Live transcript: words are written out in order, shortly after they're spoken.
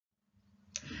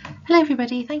Hello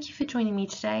everybody, thank you for joining me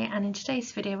today, and in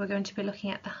today's video we're going to be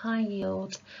looking at the high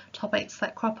yield topics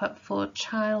that crop up for a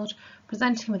child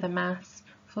presenting with a mass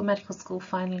for medical school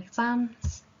final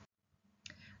exams.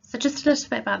 So just a little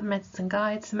bit about the Medicine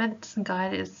Guide. The Medicine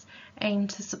Guide is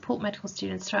aimed to support medical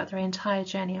students throughout their entire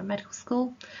journey at medical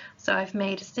school. So I've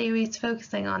made a series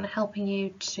focusing on helping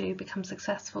you to become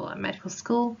successful at medical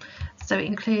school. So it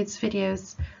includes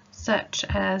videos such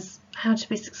as how to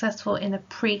be successful in the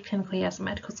pre-clinical years at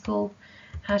medical school,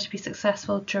 how to be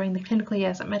successful during the clinical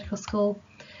years at medical school,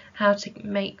 how to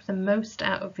make the most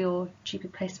out of your GP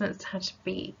placements, how to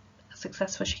be as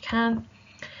successful as you can,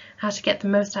 how to get the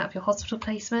most out of your hospital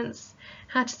placements,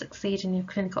 how to succeed in your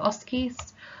clinical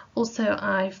OSCEs. Also,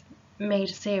 I've made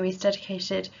a series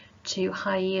dedicated to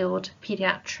high yield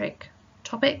paediatric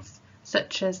topics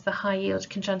such as the high yield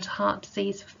congenital heart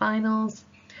disease for finals,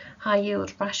 high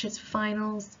yield rashes for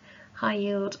finals, high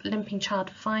yield limping child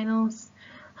for finals,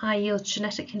 high yield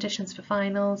genetic conditions for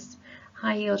finals,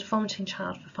 high yield vomiting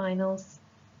child for finals.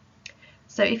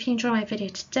 So if you enjoy my video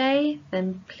today,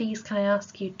 then please can I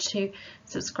ask you to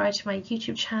subscribe to my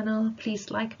YouTube channel,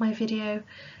 please like my video,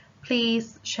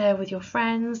 please share with your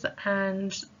friends,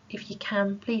 and if you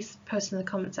can, please post in the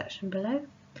comment section below.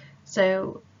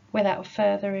 So without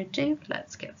further ado,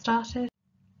 let's get started.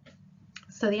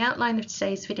 So the outline of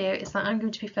today's video is that I'm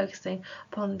going to be focusing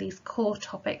upon these core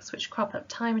topics which crop up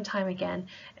time and time again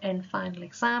in final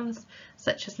exams,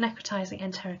 such as necrotizing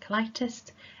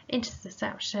enterocolitis,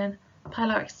 intussusception,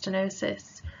 pyloric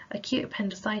stenosis, acute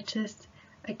appendicitis,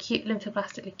 acute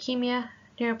lymphoblastic leukemia,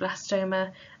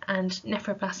 neuroblastoma, and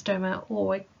nephroblastoma,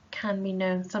 or it can be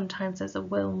known sometimes as a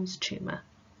Wilms tumour.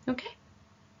 Okay.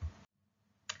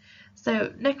 So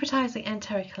necrotizing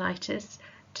enterocolitis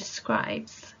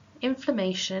describes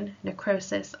inflammation,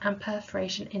 necrosis and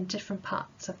perforation in different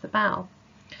parts of the bowel.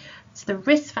 So the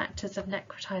risk factors of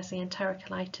necrotizing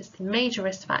enterocolitis, the major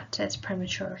risk factor is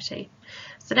prematurity.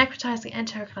 So necrotizing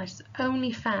enterocolitis is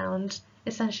only found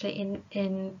essentially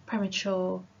in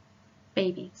premature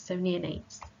babies, so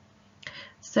neonates.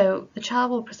 So the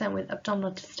child will present with abdominal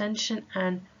distension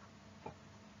and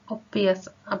obvious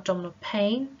abdominal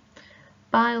pain,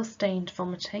 bile-stained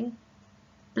vomiting,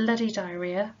 bloody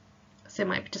diarrhea. So it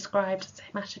might be described as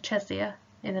hematochezia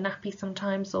in the nappy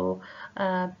sometimes, or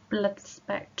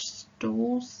blood-specked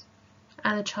stools,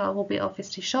 and the child will be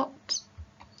obviously shocked.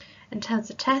 In terms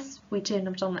of tests, we do an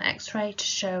abdominal x-ray to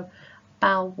show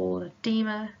bowel wall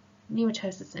edema,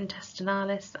 pneumatosis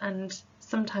intestinalis, and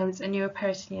sometimes a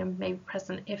neuroperitoneum may be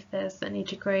present if there's any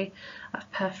degree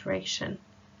of perforation.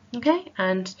 Okay,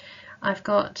 and I've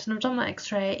got an abdominal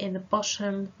x-ray in the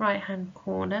bottom right hand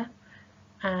corner,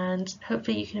 and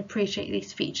hopefully you can appreciate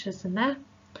these features in there.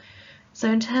 So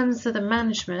in terms of the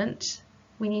management,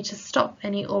 we need to stop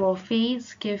any oral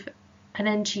feeds, give an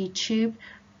NG tube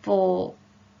for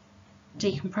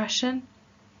decompression,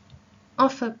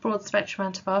 offer broad spectrum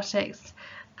antibiotics,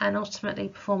 and ultimately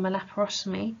perform a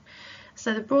laparotomy.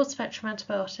 So the broad spectrum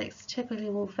antibiotics typically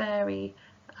will vary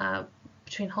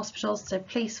between hospitals, so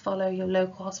please follow your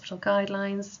local hospital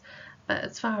guidelines. But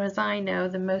as far as I know,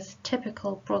 the most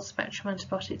typical broad spectrum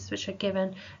antibiotics which are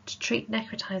given to treat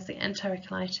necrotizing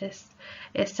enterocolitis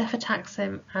is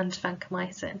cefotaxime and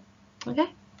vancomycin. Okay.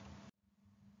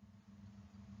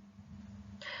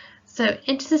 So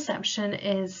intussusception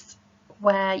is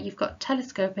where you've got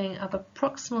telescoping of a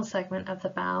proximal segment of the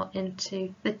bowel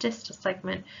into the distal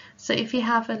segment. So if you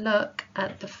have a look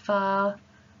at the far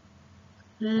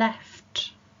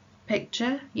left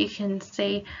picture, you can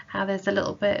see how there's a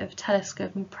little bit of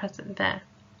telescoping present there.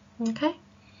 Okay,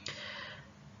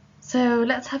 so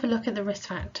let's have a look at the risk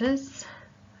factors.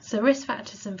 So risk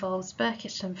factors involves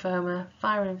Burkitt lymphoma,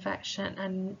 viral infection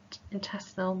and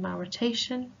intestinal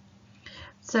malrotation.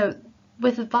 So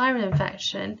with a viral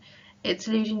infection, it's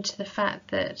alluding to the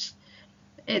fact that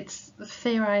it's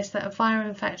theorized that a viral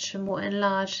infection will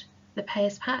enlarge the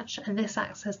Peyer's patch, and this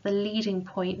acts as the leading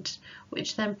point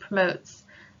which then promotes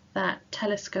that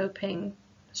telescoping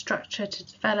structure to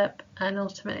develop and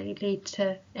ultimately lead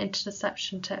to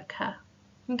intussusception to occur.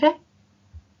 Okay.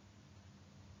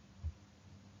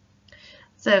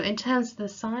 So in terms of the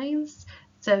signs,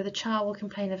 so the child will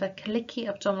complain of a colicky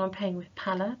abdominal pain with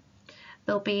pallor.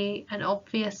 There'll be an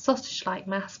obvious sausage-like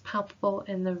mass palpable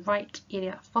in the right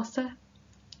iliac fossa,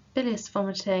 bilious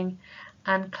vomiting,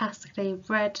 and classically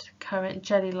red currant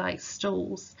jelly-like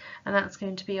stools, and that's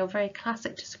going to be your very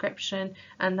classic description,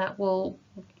 and that will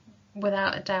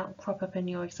without a doubt crop up in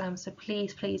your exam, so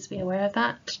please be aware of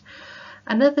that.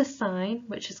 Another sign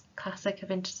which is classic of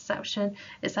intussusception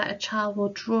is that a child will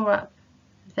draw up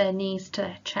their knees to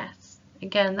their chest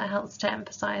Again, that helps to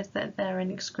emphasize that they're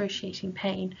in excruciating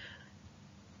pain.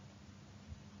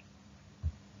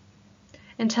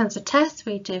 In terms of tests,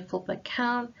 we do full blood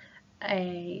count,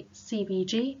 a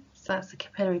CBG, so that's a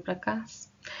capillary blood gas.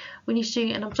 We need to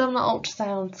do an abdominal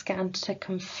ultrasound scan to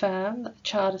confirm that the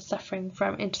child is suffering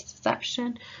from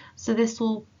intussusception. So this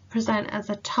will present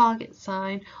as a target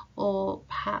sign or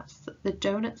perhaps the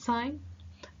donut sign.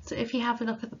 So if you have a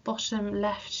look at the bottom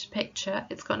left picture,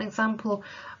 it's got an example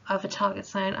of a target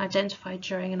sign identified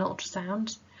during an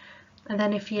ultrasound. And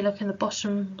then if you look in the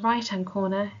bottom right hand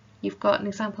corner, you've got an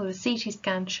example of a CT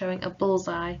scan showing a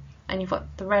bullseye, and you've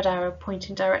got the red arrow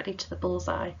pointing directly to the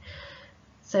bullseye.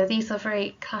 So these are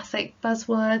very classic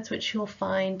buzzwords which you'll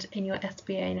find in your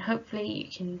SBA, and hopefully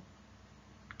you can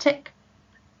tick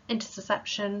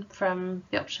intussusception from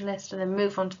the option list and then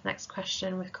move on to the next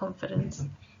question with confidence.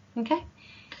 Okay.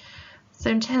 So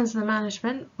in terms of the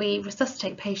management, we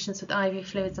resuscitate patients with IV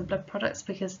fluids and blood products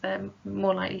because they're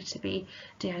more likely to be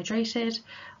dehydrated,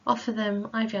 offer them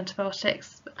IV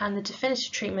antibiotics, and the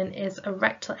definitive treatment is a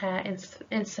rectal air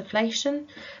insufflation.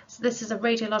 So this is a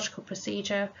radiological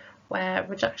procedure where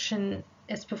reduction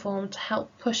is performed to help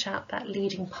push out that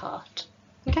leading part.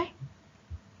 Okay.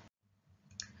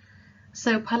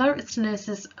 So pyloric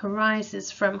stenosis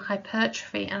arises from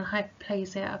hypertrophy and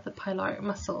hyperplasia of the pyloric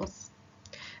muscles.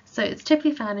 So it's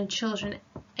typically found in children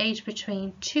aged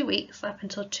between 2 weeks up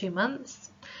until 2 months.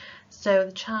 So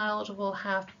the child will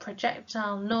have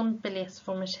projectile non-bilious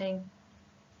vomiting.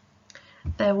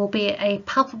 There will be a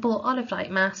palpable olive-like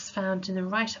mass found in the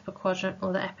right upper quadrant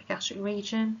or the epigastric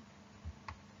region.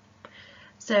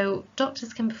 So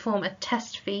doctors can perform a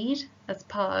test feed as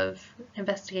part of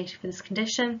investigation for this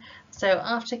condition. So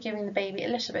after giving the baby a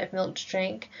little bit of milk to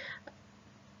drink,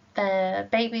 the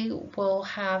baby will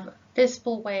have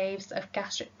visible waves of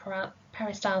gastric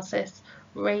peristalsis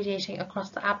radiating across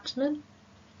the abdomen.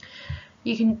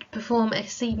 You can perform a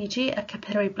CBG, a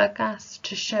capillary blood gas,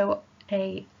 to show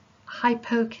a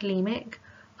hypokalemic,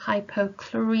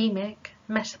 hypochloremic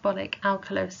metabolic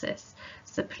alkalosis.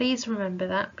 So please remember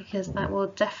that, because that will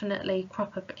definitely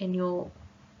crop up in your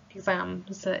exam,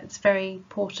 so it's very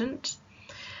important.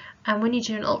 And when you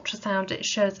do an ultrasound, it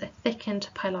shows a thickened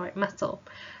pyloric muscle.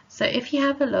 So if you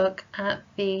have a look at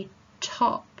the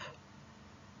top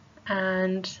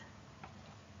and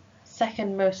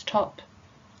second most top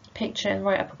picture in the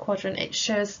right upper quadrant, it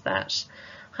shows that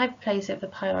hyperplasia of the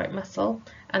pyloric muscle,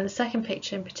 and the second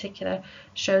picture in particular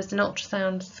shows an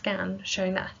ultrasound scan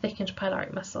showing that thickened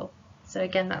pyloric muscle. So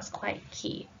again, that's quite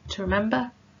key to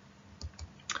remember.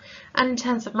 And in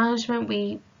terms of management,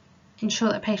 we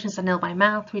ensure that patients are nil by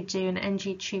mouth. We do an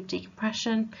NG tube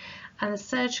decompression, and the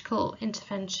surgical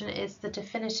intervention is the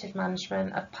definitive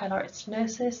management of pyloric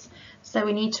stenosis. So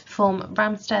we need to perform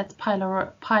Ramsted's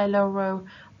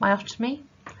pyloromyotomy.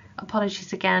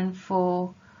 Apologies again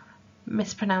for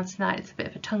mispronouncing that, it's a bit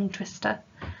of a tongue twister.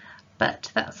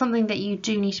 But that's something that you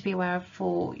do need to be aware of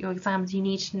for your exams. You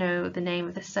need to know the name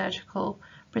of the surgical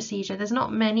procedure. There's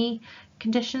not many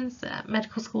conditions at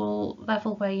medical school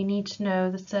level where you need to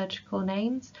know the surgical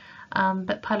names,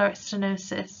 but pyloric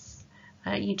stenosis,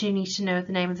 you do need to know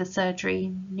the name of the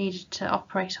surgery needed to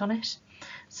operate on it.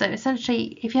 So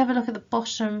essentially, if you have a look at the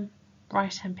bottom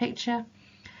right hand picture,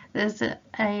 there's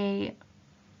a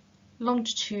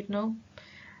longitudinal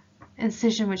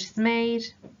incision which is made,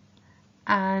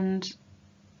 and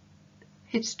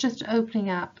it's just opening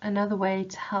up another way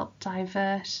to help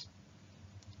divert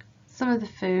some of the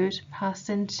food past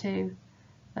into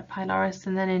the pylorus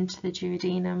and then into the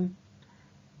duodenum,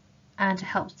 and it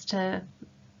helps to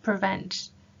prevent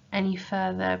any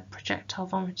further projectile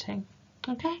vomiting.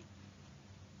 Okay.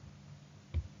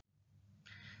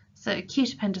 So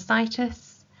acute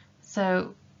appendicitis.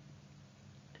 So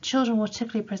children will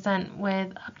typically present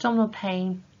with abdominal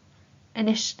pain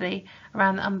initially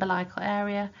around the umbilical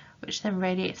area, which then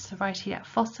radiates to the right iliac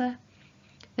fossa.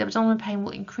 The abdominal pain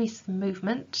will increase the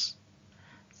movement.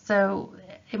 So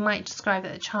it might describe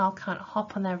that the child can't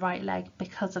hop on their right leg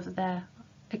because of their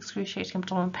excruciating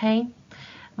abdominal pain.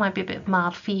 It might be a bit of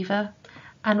mild fever.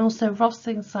 And also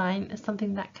Rovsing sign is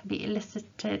something that can be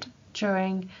elicited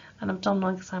during an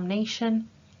abdominal examination.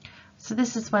 So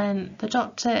this is when the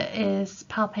doctor is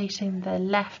palpating the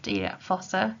left iliac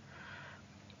fossa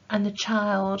and the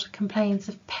child complains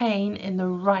of pain in the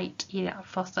right iliac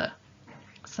fossa.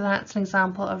 So that's an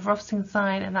example of Rovsing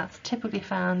sign, and that's typically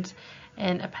found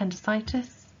in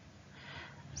appendicitis.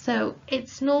 So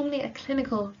it's normally a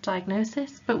clinical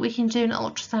diagnosis, but we can do an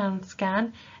ultrasound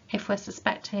scan if we're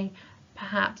suspecting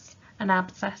perhaps an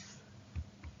abscess.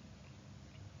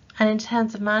 And in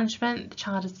terms of management, the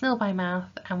child is nil by mouth,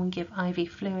 and we give IV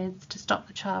fluids to stop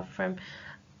the child from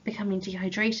becoming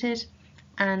dehydrated,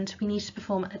 and we need to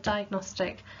perform a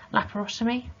diagnostic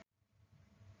laparotomy.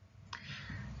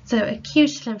 So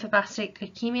acute lymphoblastic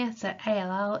leukemia, so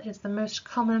ALL, is the most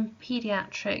common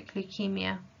paediatric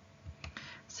leukemia.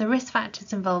 So risk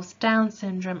factors involves Down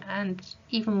syndrome and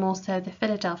even more so the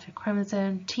Philadelphia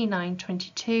chromosome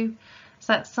T922.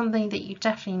 So that's something that you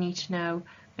definitely need to know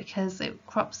because it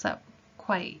crops up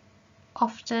quite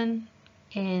often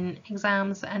in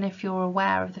exams, and if you're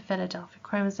aware of the Philadelphia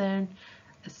chromosome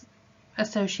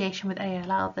association with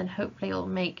ALL, then hopefully it will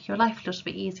make your life a little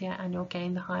bit easier and you'll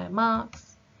gain the higher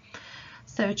marks.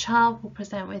 So a child will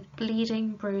present with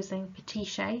bleeding, bruising,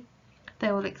 petechiae.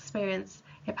 They will experience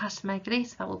hepatomegaly,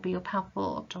 so that will be your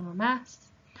palpable abdominal mass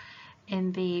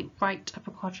in the right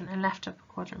upper quadrant and left upper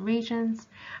quadrant regions,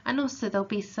 and also there'll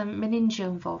be some meningeal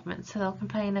involvement, so they'll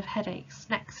complain of headaches,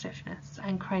 neck stiffness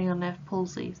and cranial nerve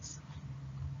palsies.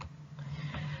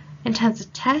 In terms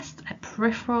of tests, a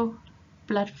peripheral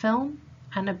blood film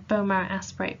and a bone marrow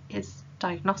aspirate is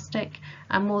diagnostic,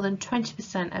 and more than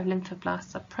 20% of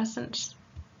lymphoblasts are present.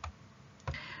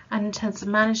 And in terms of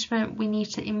management, we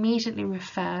need to immediately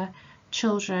refer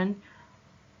children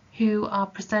who are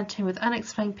presenting with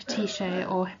unexplained petechiae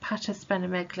or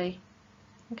hepatosplenomegaly.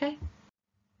 Okay?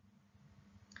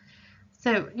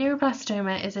 So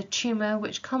neuroblastoma is a tumour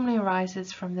which commonly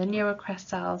arises from the neurocrest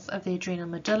cells of the adrenal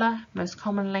medulla, most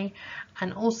commonly,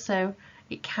 and also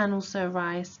it can also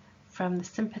arise from the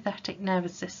sympathetic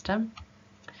nervous system.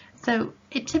 So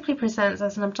it typically presents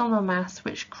as an abdominal mass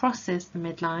which crosses the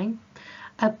midline,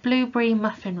 a blueberry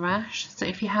muffin rash. So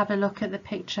if you have a look at the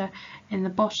picture in the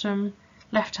bottom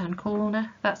left hand corner,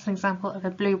 that's an example of a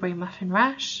blueberry muffin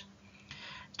rash.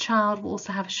 The child will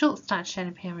also have a short stature and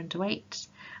appear underweight,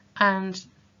 and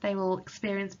they will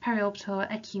experience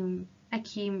periorbital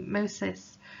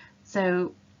ecchymosis,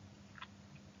 so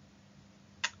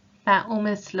that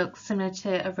almost looks similar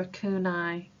to a raccoon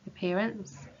eye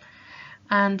appearance.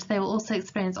 And they will also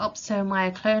experience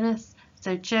opsomyoclonus,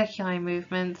 so jerky eye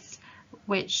movements,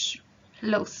 which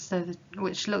looks as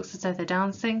though they're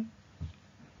dancing.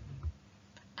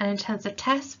 And in terms of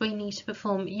tests, we need to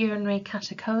perform urinary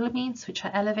catecholamines, which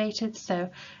are elevated.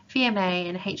 So VMA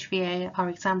and HVA are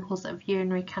examples of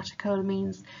urinary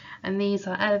catecholamines, and these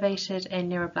are elevated in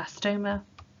neuroblastoma.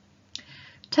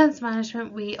 In terms of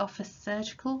management, we offer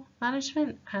surgical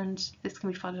management, and this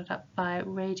can be followed up by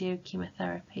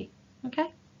radiochemotherapy.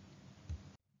 Okay.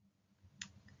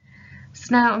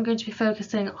 So now I'm going to be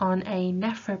focusing on a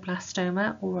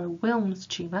nephroblastoma, or a Wilms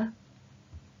tumour.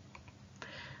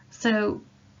 So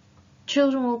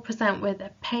children will present with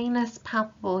a painless,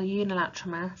 palpable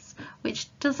unilateral mass which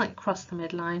doesn't cross the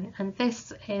midline, and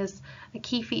this is a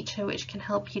key feature which can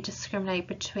help you discriminate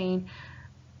between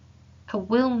a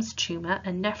Wilms tumour, a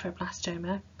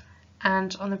nephroblastoma,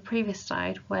 and on the previous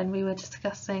slide when we were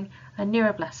discussing a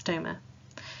neuroblastoma.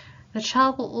 The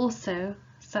child will also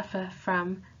suffer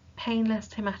from painless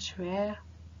hematuria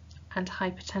and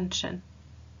hypertension.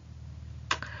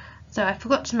 So I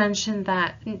forgot to mention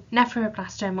that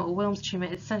nephroblastoma or Wilms tumour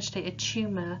is essentially a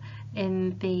tumour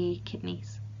in the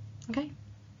kidneys. Okay.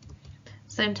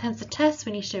 So in terms of tests,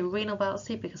 we need to do a renal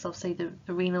biopsy because obviously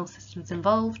the renal system is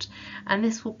involved, and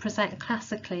this will present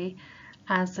classically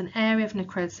as an area of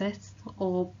necrosis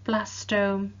or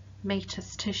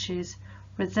blastomatous tissues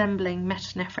resembling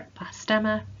metanephric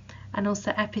blastema, and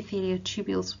also epithelial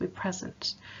tubules will be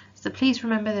present. So please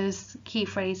remember those key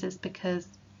phrases because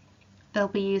they'll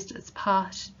be used as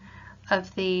part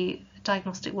of the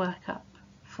diagnostic workup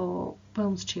for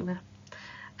Wilms tumour.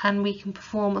 And we can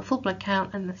perform a full blood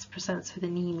count, and this presents with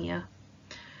anemia.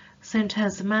 So in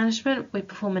terms of management, we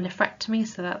perform a nephrectomy,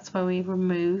 so that's where we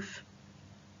remove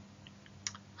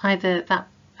either that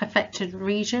affected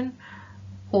region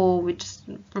or we just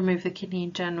remove the kidney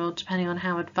in general, depending on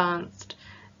how advanced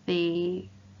the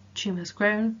tumour's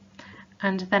grown,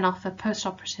 and then offer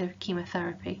post-operative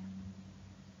chemotherapy.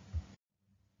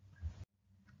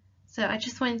 So I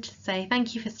just wanted to say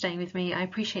thank you for staying with me. I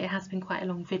appreciate it has been quite a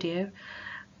long video.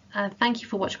 Thank you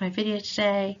for watching my video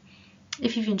today.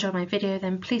 If you've enjoyed my video,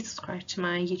 then please subscribe to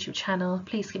my YouTube channel.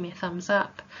 Please give me a thumbs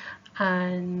up,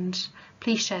 and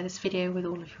please share this video with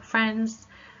all of your friends.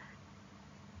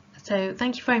 So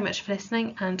thank you very much for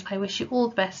listening, and I wish you all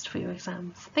the best for your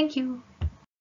exams. Thank you.